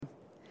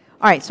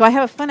All right, so I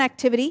have a fun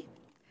activity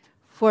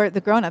for the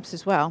grown-ups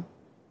as well.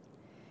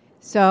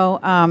 So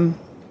I'm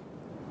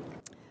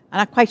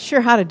not quite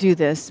sure how to do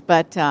this,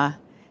 but I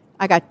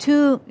got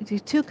two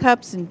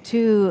cups and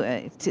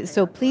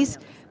so please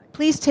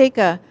take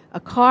a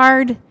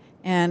card,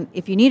 and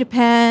if you need a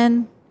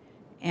pen,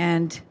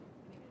 and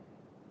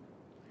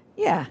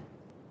yeah,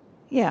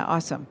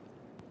 awesome.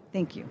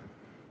 Thank you.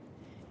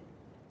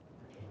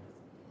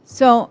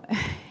 So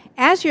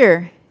as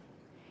you're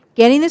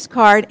getting this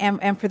card,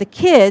 and for the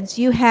kids,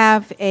 you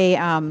have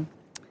a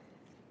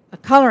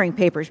coloring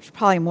paper, which is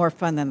probably more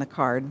fun than the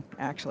card,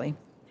 actually.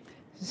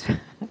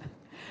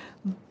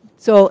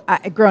 So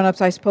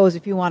grown-ups, I suppose,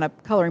 if you want a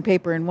coloring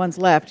paper and one's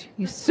left,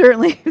 you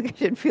certainly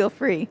should feel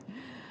free.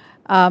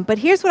 But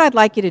here's what I'd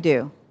like you to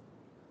do.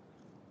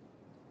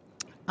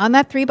 On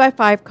that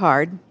 3x5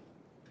 card,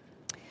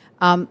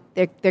 there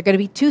are going to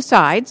be two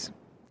sides.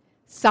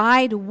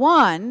 Side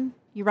 1,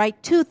 you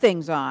write two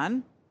things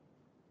on.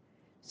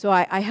 So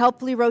I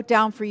helpfully wrote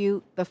down for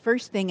you the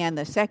first thing and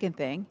the second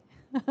thing.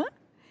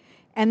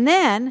 And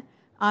then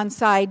on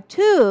side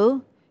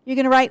 2, you're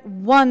going to write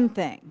one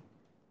thing.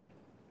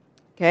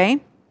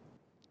 Okay?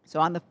 So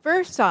on the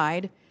first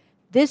side,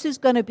 this is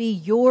going to be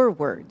your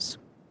words.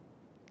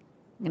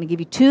 I'm going to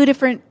give you two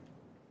different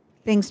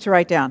things to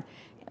write down.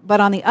 But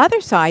on the other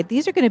side,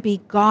 these are going to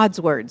be God's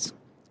words.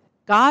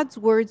 God's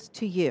words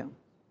to you.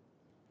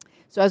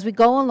 So as we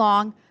go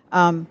along,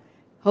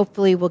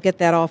 hopefully we'll get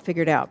that all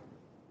figured out.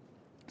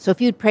 So if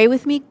you'd pray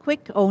with me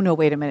quick. Oh, no,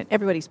 wait a minute.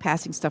 Everybody's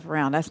passing stuff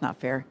around. That's not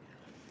fair.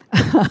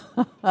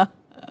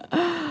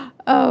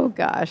 Oh,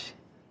 gosh.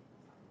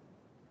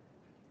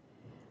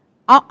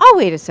 I'll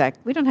wait a sec.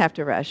 We don't have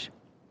to rush.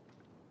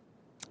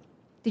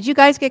 Did you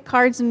guys get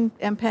cards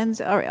and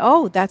pens?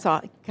 Oh, that's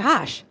all.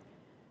 Gosh.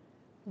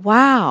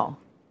 Wow.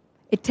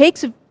 It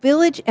takes a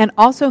village, and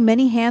also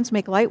many hands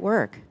make light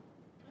work.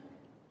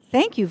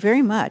 Thank you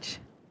very much.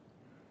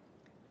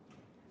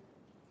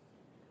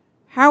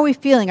 How are we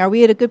feeling? Are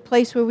we at a good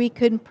place where we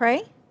can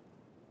pray?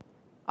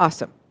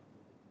 Awesome.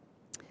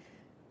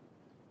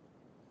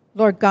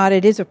 Lord God,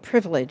 it is a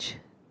privilege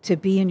to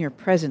be in your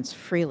presence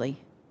freely.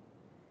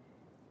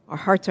 Our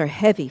hearts are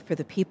heavy for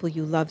the people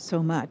you love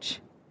so much,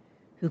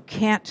 who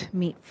can't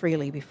meet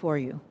freely before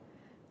you,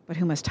 but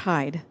who must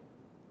hide,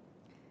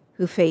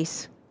 who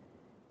face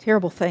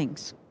terrible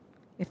things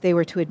if they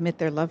were to admit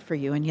their love for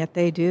you, and yet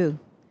they do.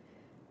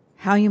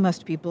 How you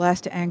must be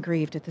blessed and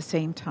grieved at the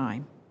same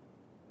time.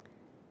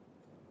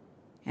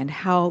 And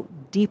how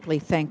deeply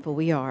thankful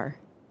we are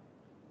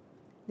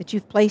that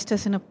you've placed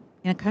us in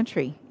a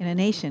country, in a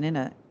nation, in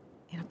a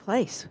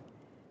place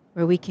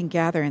where we can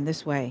gather in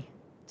this way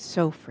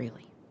so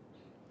freely.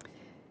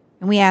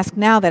 And we ask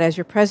now that as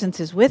your presence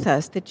is with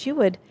us, that you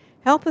would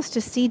help us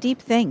to see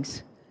deep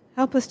things,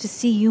 help us to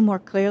see you more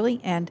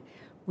clearly, and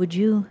would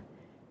you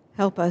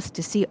help us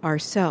to see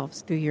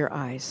ourselves through your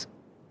eyes.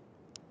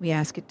 We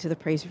ask it to the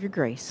praise of your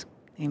grace.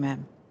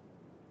 Amen.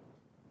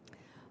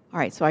 All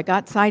right, so I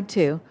got side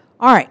 2.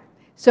 All right,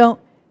 so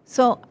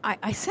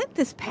I sent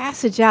this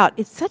passage out.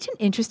 It's such an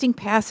interesting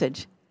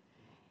passage.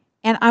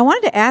 And I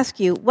wanted to ask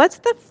you, what's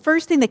the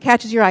first thing that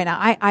catches your eye? Now,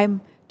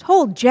 I'm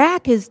told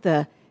Jack is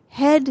the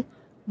head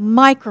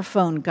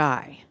microphone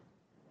guy.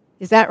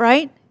 Is that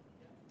right?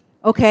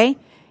 Okay.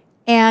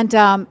 And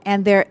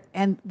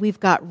we've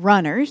got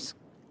runners.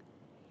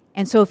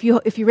 And so if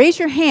you raise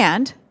your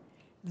hand,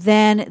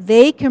 then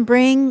they can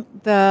bring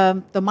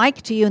the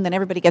mic to you, and then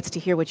everybody gets to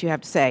hear what you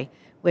have to say,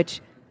 which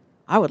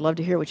I would love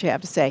to hear what you have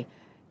to say.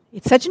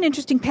 It's such an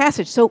interesting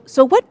passage. So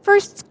what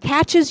first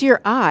catches your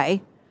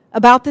eye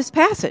about this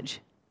passage?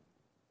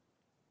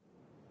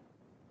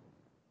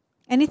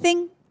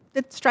 Anything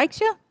that strikes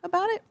you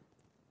about it?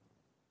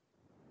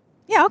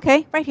 Yeah,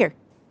 okay, right here.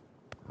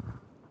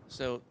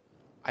 So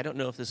I don't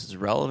know if this is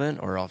relevant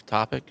or off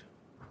topic.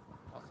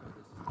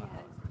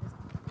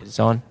 It's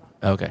on?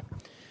 Okay.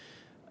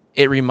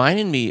 It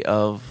reminded me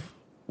of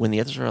when the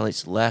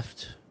Israelites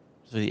left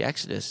through the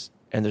Exodus,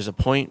 and there's a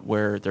point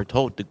where they're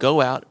told to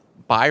go out,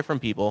 buy from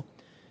people,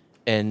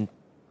 and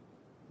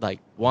like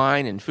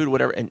wine and food,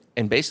 whatever,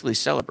 and basically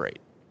celebrate.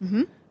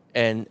 Mm-hmm.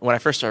 And when I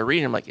first started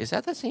reading, I'm like, is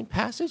that same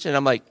passage? And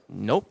I'm like,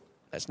 nope,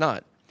 that's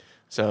not.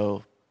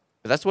 So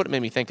that's what it made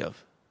me think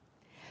of.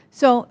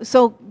 So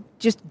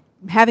just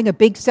having a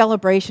big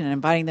celebration and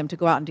inviting them to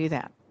go out and do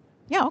that.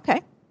 Yeah,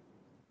 okay.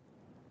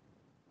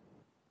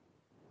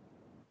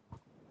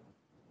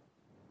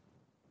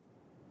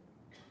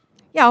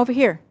 Yeah, over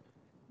here.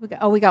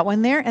 We got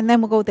one there, and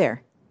then we'll go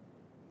there.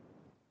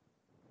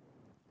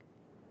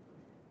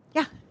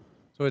 Yeah.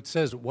 So it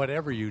says,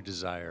 whatever you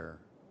desire,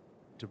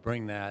 to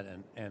bring that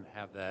and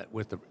have that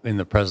in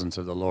the presence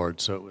of the Lord.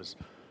 So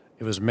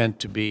it was meant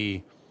to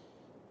be,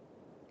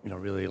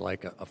 really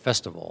like a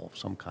festival of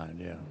some kind,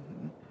 yeah.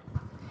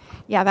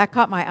 Yeah, that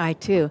caught my eye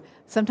too.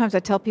 Sometimes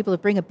I tell people to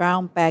bring a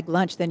brown bag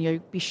lunch, then you'll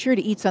be sure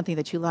to eat something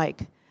that you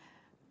like.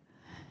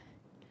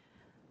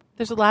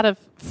 There's a lot of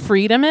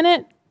freedom in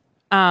it.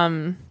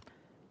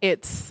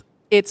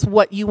 It's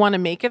what you want to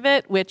make of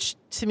it, which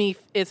to me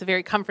is a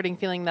very comforting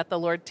feeling that the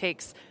Lord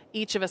takes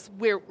each of us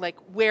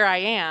where I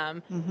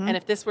am, and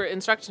if this were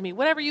instructed to me,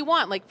 whatever you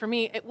want. Like for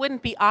me, it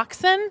wouldn't be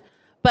oxen,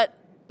 but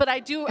I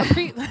do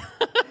appreciate.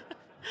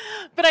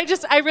 But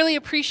I really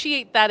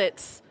appreciate that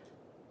it's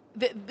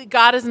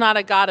God is not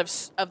a God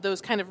of those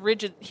kind of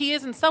rigid. He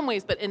is in some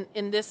ways, but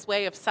in this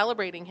way of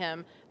celebrating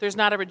Him, there's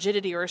not a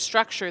rigidity or a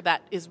structure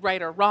that is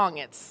right or wrong.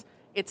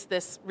 It's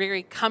this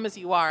very come as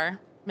you are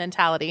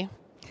mentality.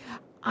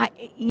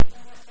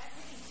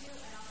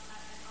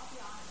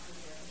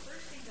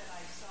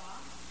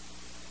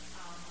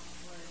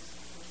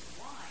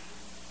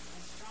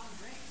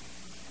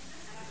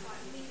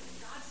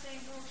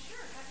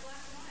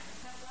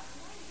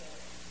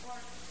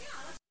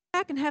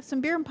 Back and have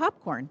some beer and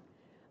popcorn.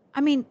 I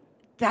mean,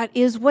 that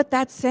is what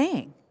that's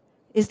saying.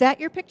 Is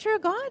that your picture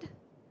of God?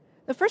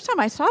 The first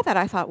time I saw that,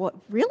 I thought, what,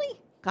 really?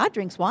 God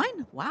drinks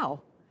wine? Wow.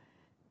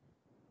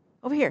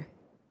 Over here.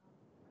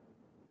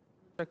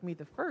 Struck me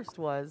the first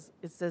was,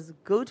 it says,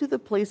 go to the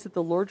place that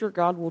the Lord your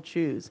God will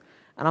choose.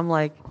 And I'm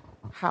like,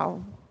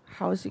 how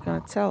is he going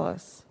to tell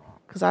us?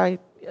 Because I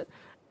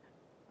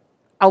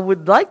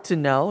would like to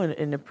know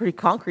in a pretty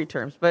concrete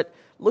terms, but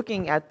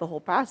looking at the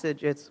whole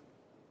passage, it's,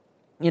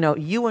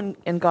 you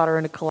and God are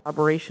in a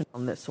collaboration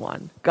on this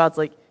one. God's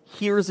like,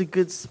 here's a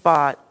good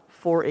spot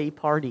for a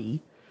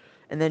party.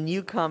 And then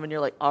you come and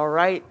you're like, all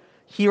right,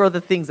 here are the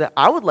things that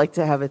I would like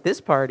to have at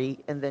this party.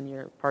 And then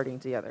you're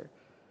partying together.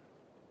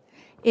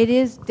 It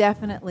is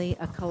definitely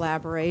a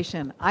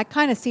collaboration. I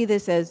kind of see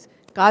this as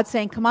God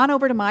saying, come on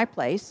over to my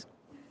place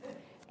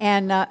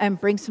and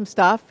bring some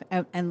stuff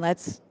and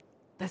let's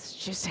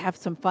just have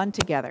some fun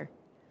together.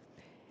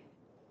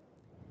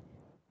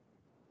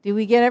 Did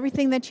we get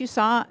everything that you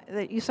saw?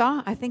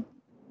 I think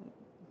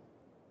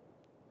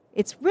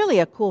it's really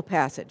a cool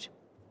passage.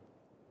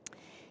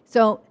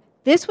 So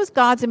this was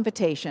God's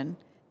invitation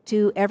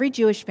to every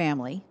Jewish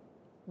family.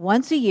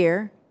 Once a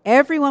year,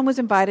 everyone was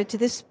invited to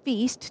this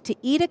feast to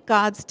eat at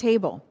God's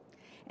table.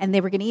 And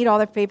they were going to eat all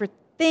their favorite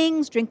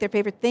things, drink their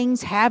favorite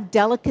things, have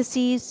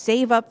delicacies,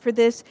 save up for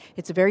this.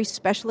 It's a very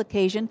special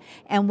occasion.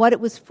 And what it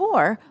was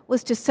for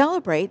was to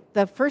celebrate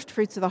the first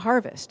fruits of the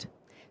harvest.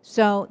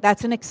 So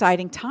that's an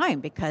exciting time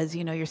because,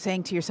 you're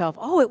saying to yourself,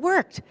 oh, it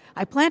worked.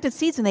 I planted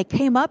seeds and they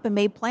came up and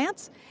made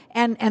plants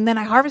and then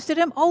I harvested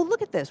them. Oh,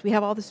 look at this. We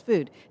have all this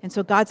food. And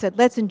so God said,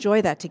 let's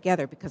enjoy that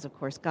together because, of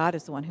course, God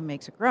is the one who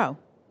makes it grow.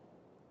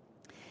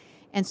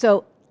 And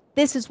so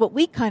this is what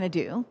we kind of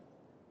do.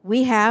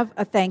 We have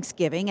a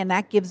Thanksgiving, and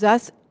that gives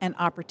us an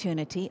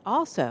opportunity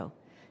also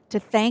to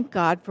thank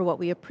God for what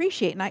we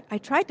appreciate. And I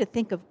tried to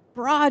think of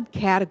broad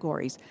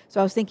categories.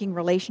 So I was thinking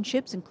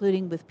relationships,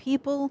 including with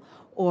people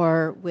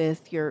or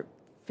with your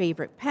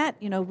favorite pet,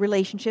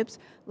 relationships,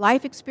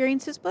 life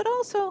experiences, but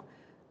also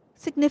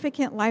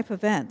significant life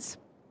events.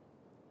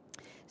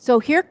 So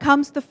here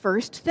comes the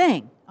first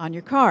thing on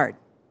your card.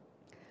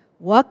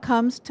 What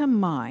comes to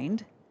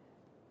mind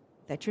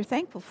that you're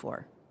thankful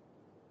for?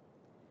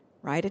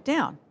 Write it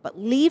down, but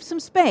leave some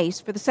space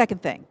for the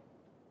second thing.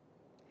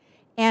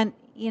 And,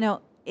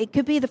 it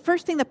could be the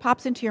first thing that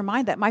pops into your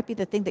mind. That might be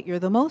the thing that you're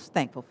the most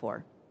thankful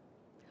for.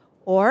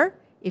 Or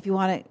if you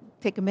want to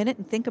take a minute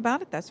and think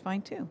about it, that's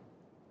fine too.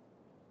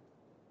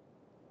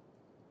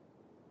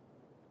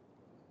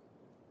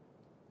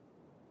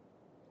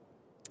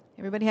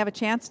 Everybody have a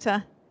chance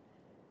to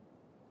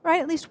write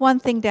at least one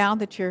thing down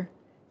that you're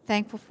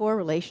thankful for?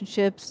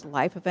 Relationships,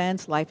 life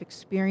events, life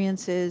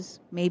experiences.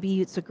 Maybe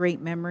it's a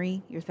great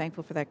memory. You're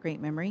thankful for that great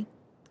memory.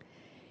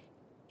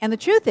 And the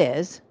truth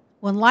is,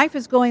 when life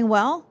is going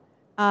well,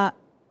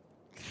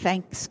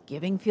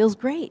 Thanksgiving feels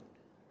great,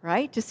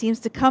 right? Just seems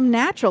to come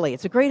naturally.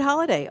 It's a great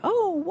holiday.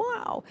 Oh,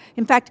 wow.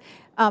 In fact,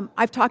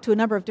 I've talked to a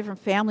number of different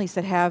families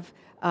that have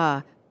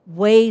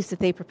ways that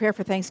they prepare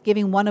for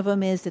Thanksgiving. One of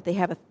them is that they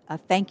have a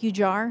thank you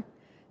jar.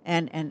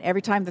 And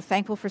every time they're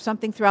thankful for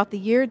something throughout the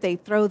year, they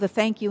throw the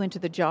thank you into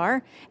the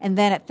jar. And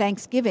then at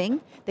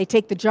Thanksgiving, they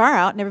take the jar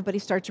out and everybody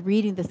starts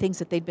reading the things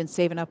that they've been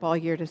saving up all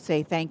year to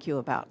say thank you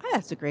about.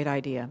 That's a great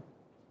idea.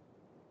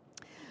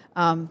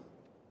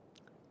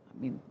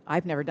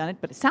 I've never done it,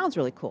 but it sounds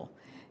really cool.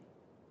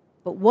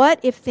 But what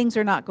if things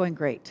are not going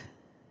great?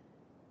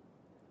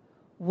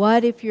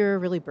 What if you're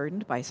really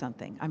burdened by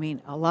something?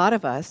 A lot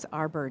of us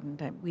are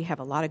burdened. We have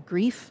a lot of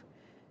grief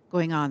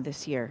going on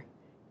this year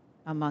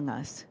among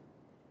us.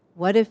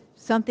 What if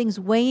something's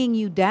weighing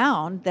you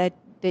down that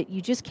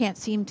you just can't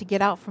seem to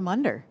get out from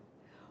under?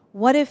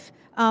 What if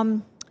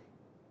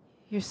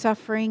you're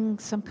suffering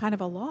some kind of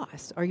a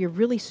loss or you're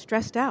really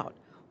stressed out?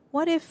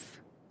 What if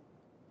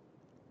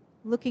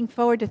looking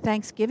forward to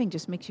Thanksgiving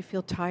just makes you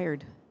feel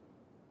tired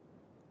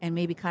and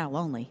maybe kind of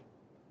lonely?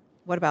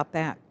 What about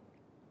that?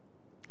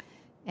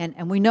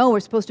 And we know we're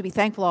supposed to be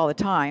thankful all the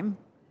time,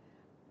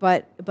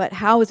 but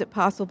how is it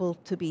possible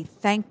to be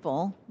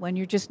thankful when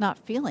you're just not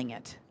feeling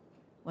it?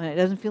 When it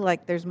doesn't feel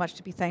like there's much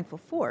to be thankful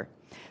for.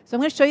 So I'm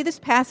going to show you this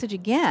passage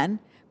again,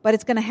 but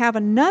it's going to have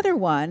another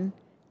one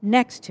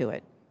next to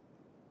it.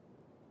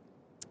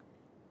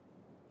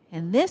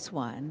 And this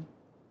one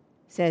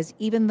says,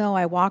 even though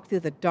I walk through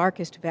the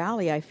darkest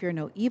valley, I fear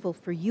no evil,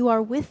 for you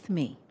are with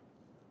me.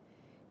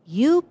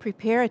 You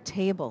prepare a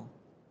table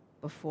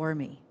before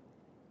me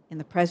in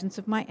the presence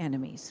of my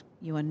enemies.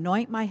 You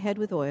anoint my head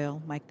with oil,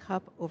 my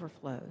cup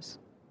overflows.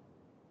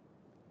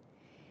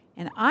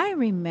 And I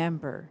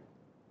remember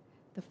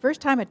the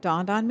first time it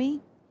dawned on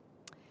me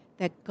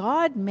that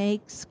God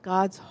makes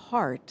God's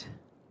heart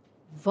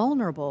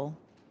vulnerable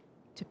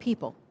to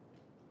people.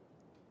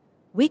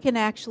 We can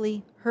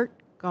actually hurt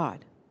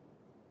God.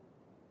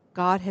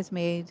 God has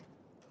made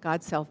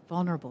God's self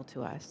vulnerable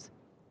to us.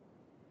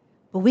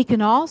 But we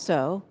can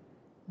also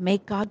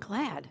make God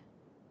glad.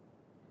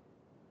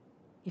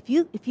 If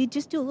you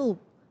just do a little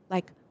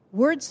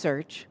word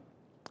search,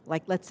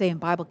 like let's say in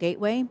Bible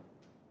Gateway,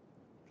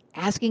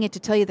 asking it to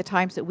tell you the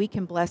times that we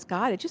can bless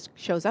God, it just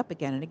shows up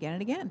again and again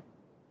and again.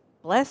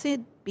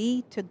 Blessed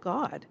be to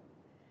God.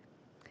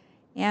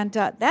 And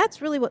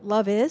that's really what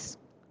love is.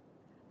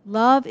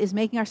 Love is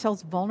making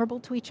ourselves vulnerable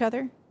to each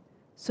other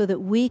so that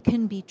we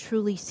can be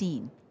truly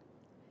seen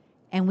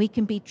and we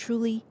can be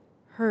truly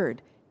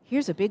heard.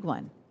 Here's a big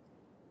one.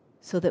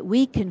 So that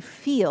we can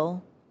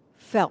feel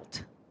felt.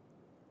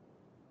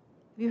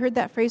 Have you heard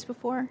that phrase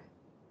before?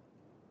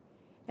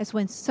 It's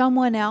when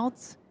someone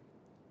else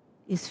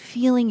is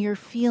feeling your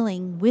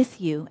feeling with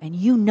you and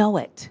you know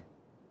it.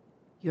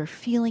 You're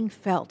feeling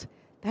felt.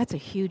 That's a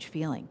huge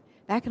feeling.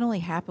 That can only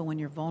happen when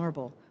you're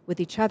vulnerable with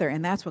each other,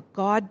 and that's what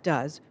God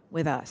does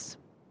with us.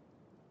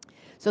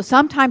 So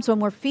sometimes when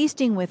we're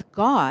feasting with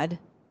God,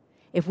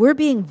 if we're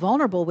being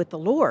vulnerable with the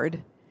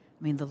Lord,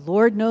 the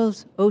Lord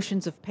knows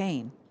oceans of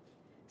pain.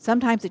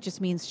 Sometimes it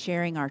just means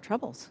sharing our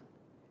troubles,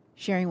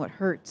 sharing what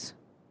hurts,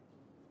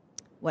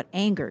 what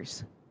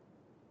angers,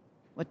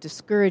 what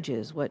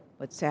discourages, what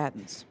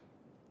saddens.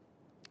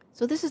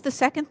 So this is the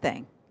second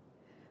thing.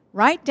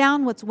 Write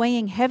down what's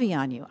weighing heavy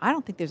on you. I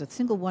don't think there's a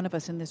single one of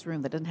us in this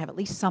room that doesn't have at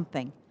least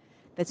something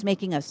that's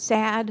making us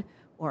sad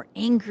or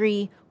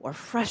angry or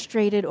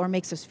frustrated or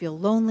makes us feel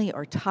lonely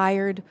or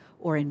tired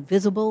or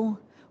invisible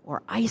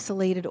or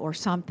isolated or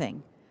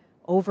something.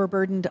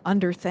 Overburdened,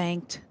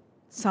 underthanked,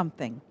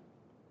 something.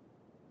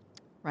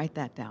 Write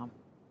that down.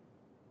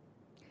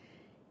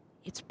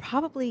 It's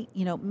probably,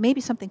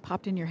 maybe something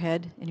popped in your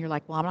head and you're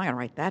like, well, I'm not going to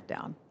write that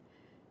down.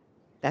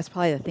 That's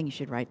probably the thing you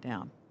should write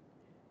down.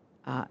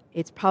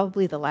 It's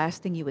probably the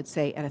last thing you would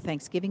say at a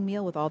Thanksgiving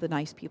meal with all the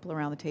nice people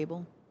around the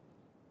table.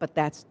 But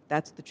that's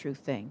the true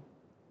thing.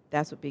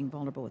 That's what being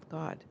vulnerable with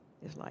God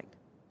is like.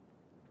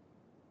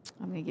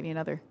 I'm going to give you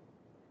another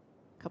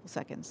couple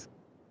seconds.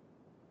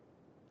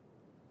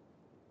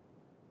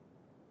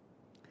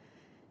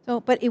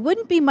 But it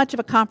wouldn't be much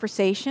of a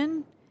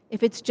conversation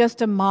if it's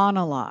just a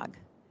monologue.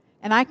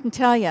 And I can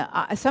tell you,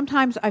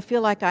 sometimes I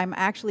feel like I'm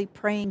actually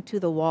praying to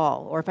the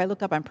wall, or if I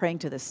look up, I'm praying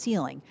to the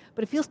ceiling.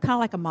 But it feels kind of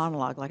like a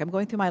monologue, like I'm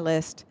going through my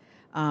list.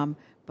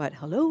 But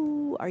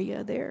hello, are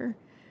you there?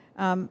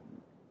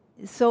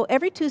 So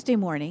every Tuesday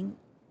morning,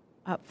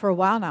 for a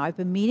while now, I've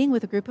been meeting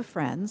with a group of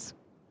friends.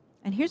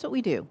 And here's what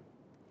we do.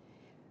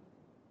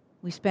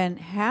 We spend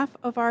half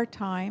of our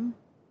time,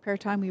 prayer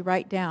time, we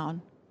write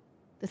down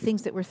the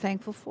things that we're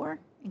thankful for,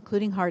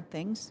 including hard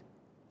things.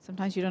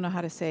 Sometimes you don't know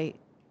how to say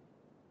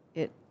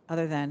it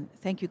other than,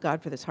 thank you,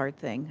 God, for this hard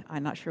thing.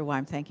 I'm not sure why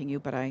I'm thanking you,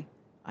 but I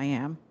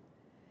am.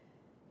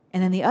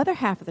 And then the other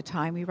half of the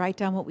time, we write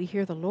down what we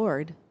hear the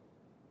Lord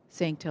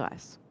saying to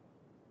us.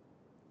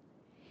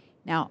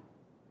 Now,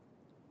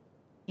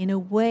 in a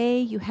way,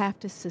 you have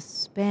to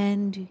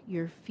suspend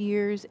your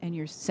fears and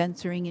your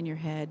censoring in your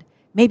head.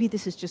 Maybe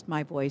this is just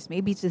my voice.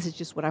 Maybe this is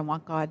just what I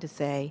want God to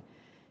say.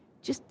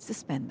 Just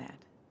suspend that.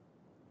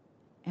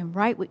 And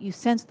write what you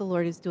sense the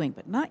Lord is doing,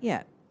 but not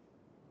yet.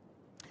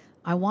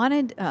 I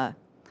wanted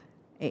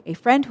a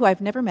friend who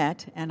I've never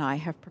met, and I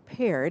have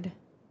prepared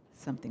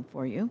something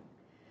for you.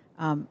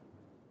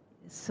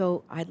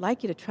 So I'd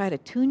like you to try to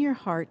tune your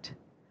heart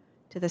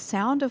to the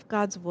sound of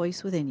God's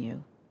voice within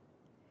you.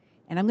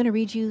 And I'm going to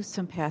read you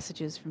some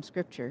passages from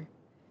Scripture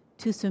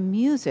to some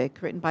music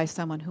written by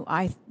someone who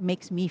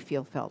makes me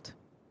feel felt.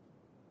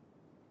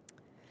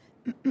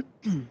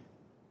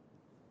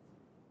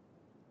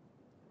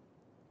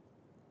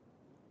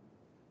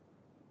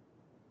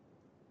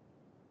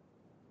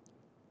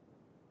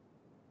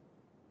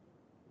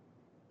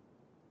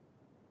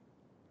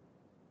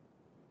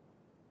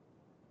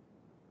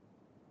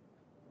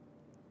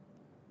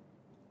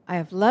 I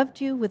have loved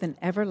you with an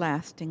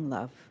everlasting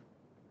love.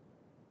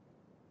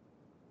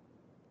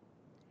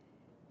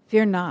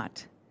 Fear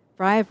not,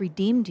 for I have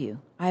redeemed you.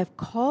 I have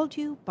called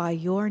you by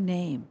your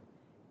name.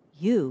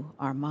 You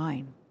are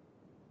mine.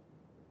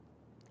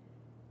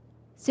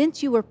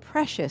 Since you were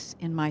precious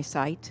in my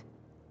sight,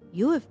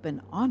 you have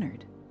been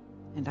honored,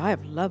 and I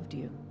have loved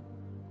you.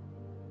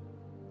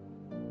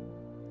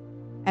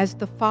 As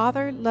the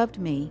Father loved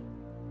me,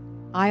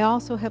 I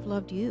also have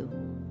loved you.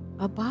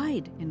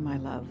 Abide in my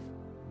love.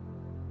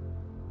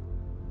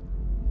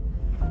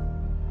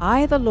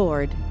 I, the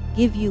Lord,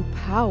 give you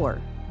power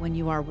when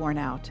you are worn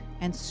out,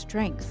 and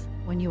strength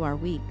when you are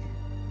weak.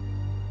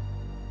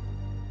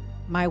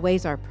 My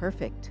ways are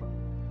perfect.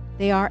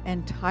 They are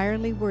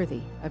entirely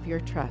worthy of your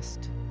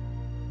trust.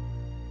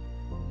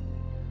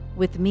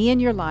 With me in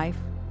your life,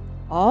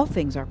 all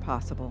things are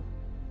possible.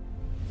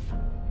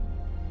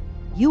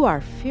 You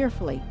are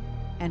fearfully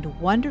and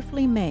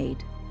wonderfully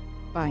made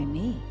by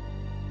me.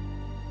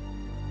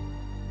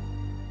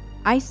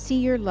 I see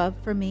your love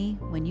for me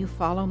when you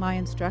follow my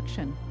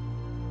instruction.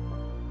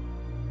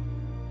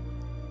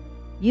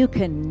 You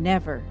can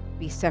never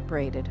be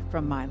separated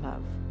from my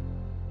love.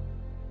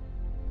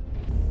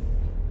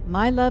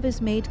 My love is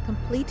made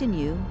complete in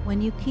you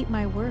when you keep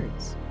my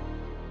words.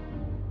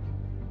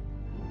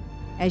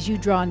 As you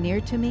draw near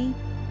to me,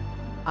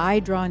 I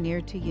draw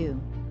near to you.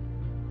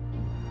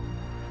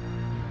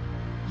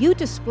 You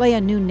display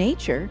a new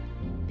nature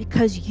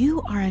because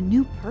you are a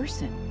new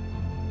person,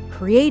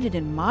 created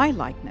in my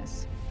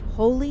likeness,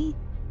 holy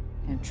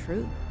and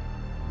true.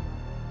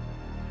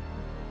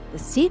 The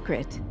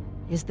secret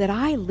is that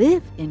I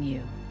live in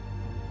you,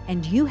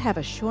 and you have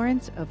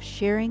assurance of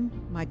sharing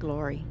my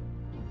glory.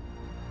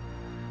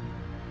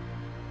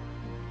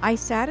 I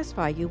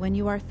satisfy you when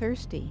you are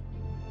thirsty,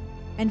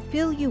 and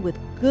fill you with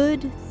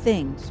good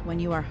things when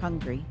you are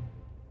hungry.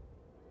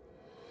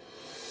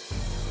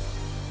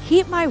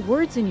 Keep my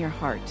words in your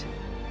heart.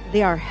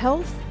 They are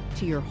health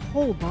to your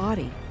whole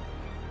body.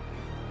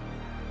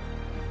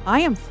 I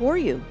am for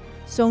you,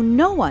 so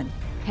no one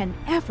can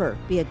ever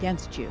be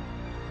against you.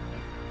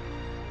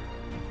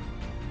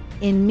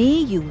 In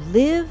me you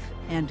live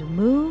and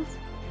move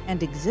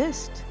and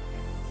exist.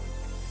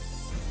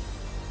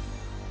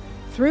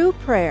 Through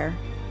prayer,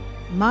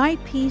 my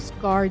peace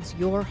guards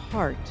your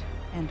heart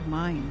and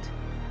mind.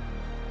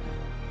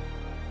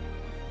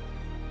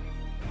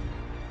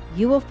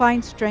 You will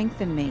find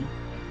strength in me,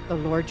 the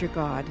Lord your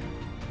God.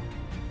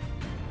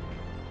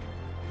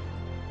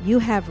 You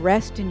have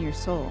rest in your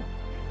soul,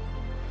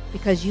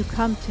 because you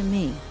come to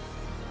me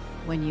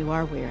when you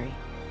are weary.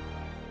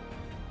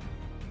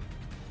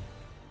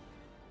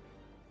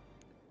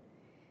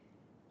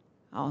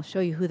 I'll show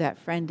you who that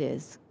friend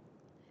is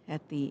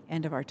at the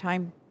end of our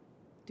time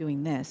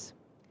doing this.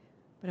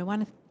 But I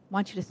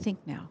want you to think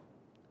now.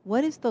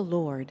 What is the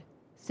Lord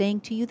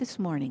saying to you this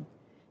morning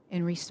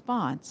in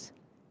response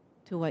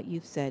to what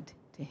you've said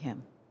to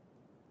him?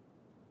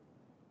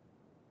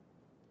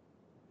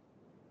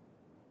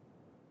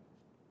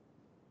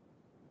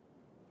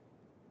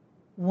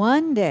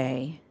 One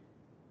day,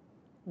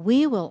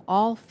 we will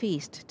all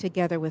feast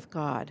together with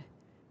God.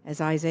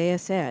 As Isaiah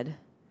said,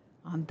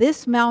 on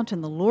this mountain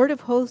the Lord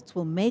of hosts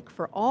will make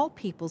for all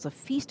peoples a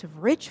feast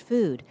of rich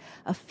food,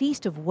 a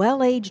feast of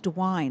well-aged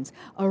wines,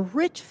 a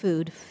rich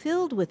food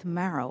filled with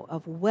marrow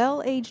of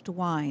well-aged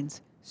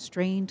wines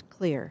strained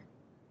clear.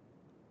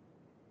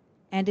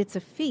 And it's a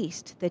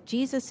feast that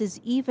Jesus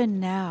is even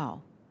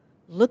now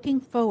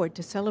looking forward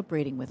to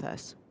celebrating with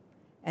us.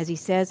 As he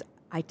says,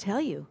 I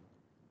tell you,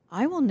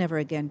 I will never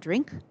again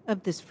drink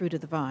of this fruit of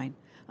the vine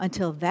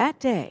until that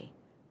day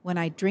when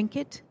I drink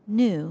it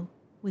new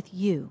with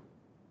you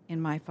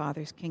in my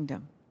Father's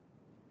kingdom.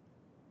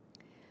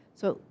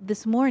 So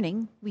this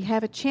morning, we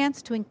have a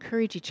chance to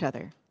encourage each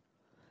other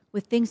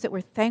with things that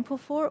we're thankful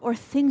for or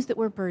things that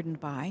we're burdened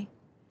by.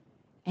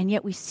 And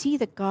yet we see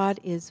that God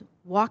is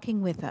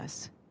walking with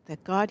us,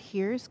 that God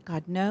hears,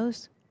 God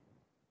knows,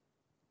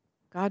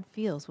 God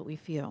feels what we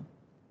feel.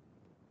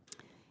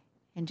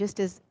 And just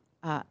as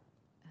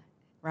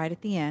right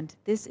at the end,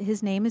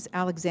 his name is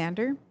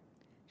Alexander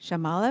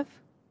Shamalev,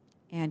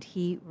 and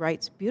he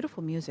writes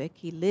beautiful music.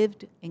 He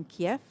lived in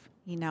Kiev.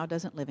 He now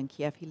doesn't live in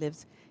Kiev. He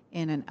lives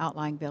in an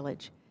outlying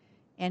village.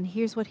 And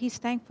here's what he's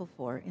thankful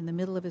for in the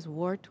middle of his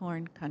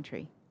war-torn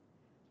country,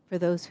 for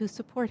those who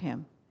support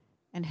him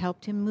and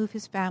helped him move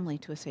his family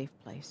to a safe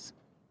place.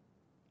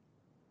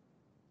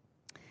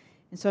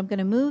 And so I'm going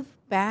to move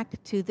back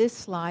to this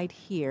slide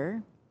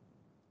here,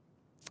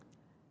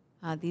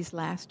 these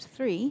last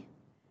three,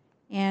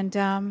 and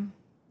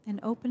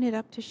open it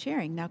up to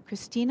sharing. Now,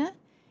 Christina,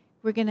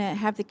 we're going to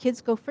have the kids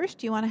go first.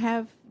 Do you want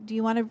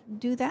to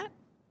do that?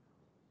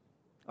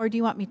 Or do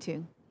you want me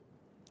to?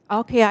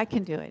 Okay, I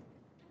can do it.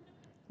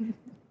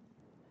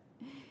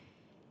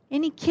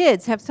 Any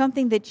kids have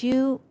something that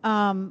you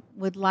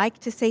would like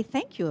to say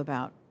thank you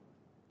about?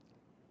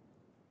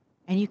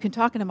 And you can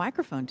talk in a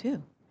microphone,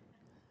 too.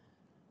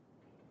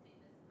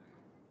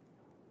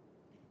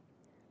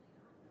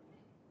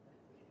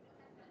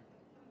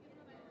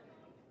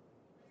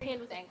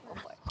 Thankful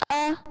for.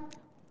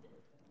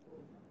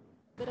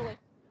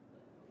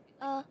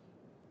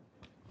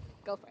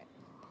 Go for it.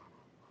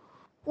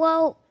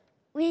 Well,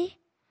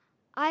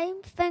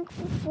 I'm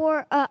thankful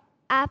for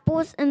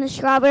apples and the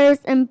strawberries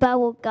and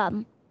bubble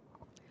gum.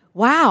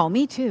 Wow,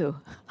 me too.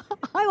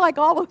 I like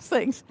all those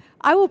things.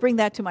 I will bring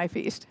that to my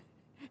feast.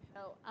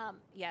 So,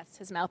 yes,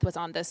 his mouth was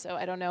on this, so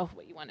I don't know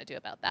what you want to do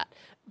about that.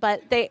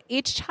 But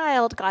each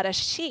child got a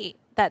sheet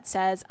that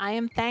says, I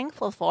am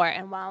thankful for,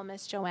 and while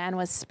Miss Joanne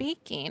was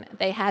speaking,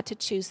 they had to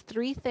choose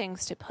 3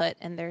 things to put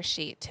in their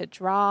sheet, to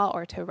draw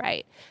or to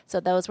write. So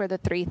those were the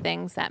 3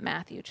 things that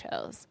Matthew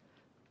chose.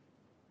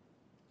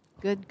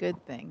 Good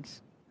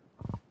things.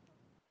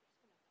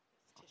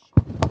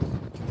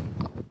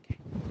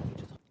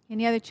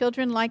 Any other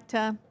children like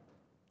to?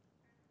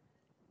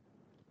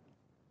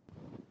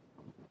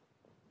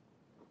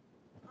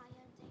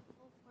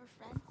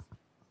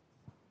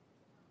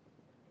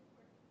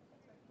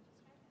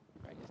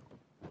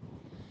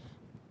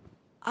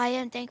 I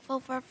am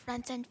thankful for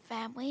friends and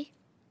family.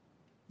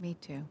 Me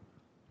too.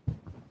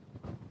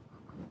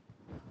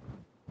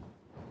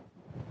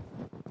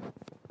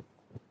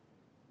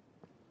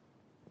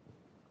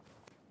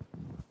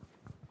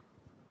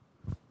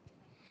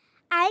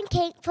 I'm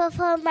thankful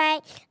for my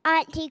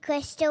Auntie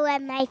Crystal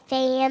and my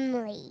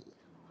family.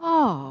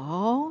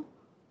 Oh,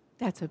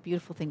 that's a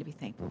beautiful thing to be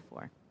thankful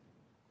for.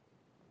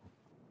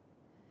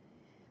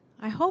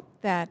 I hope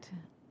that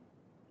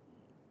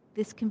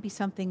this can be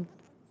something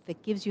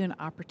that gives you an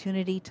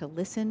opportunity to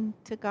listen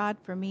to God.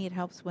 For me, it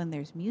helps when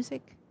there's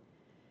music,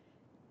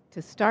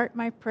 to start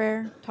my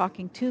prayer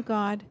talking to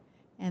God,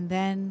 and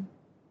then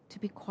to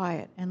be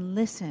quiet and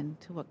listen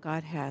to what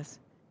God has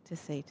to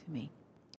say to me.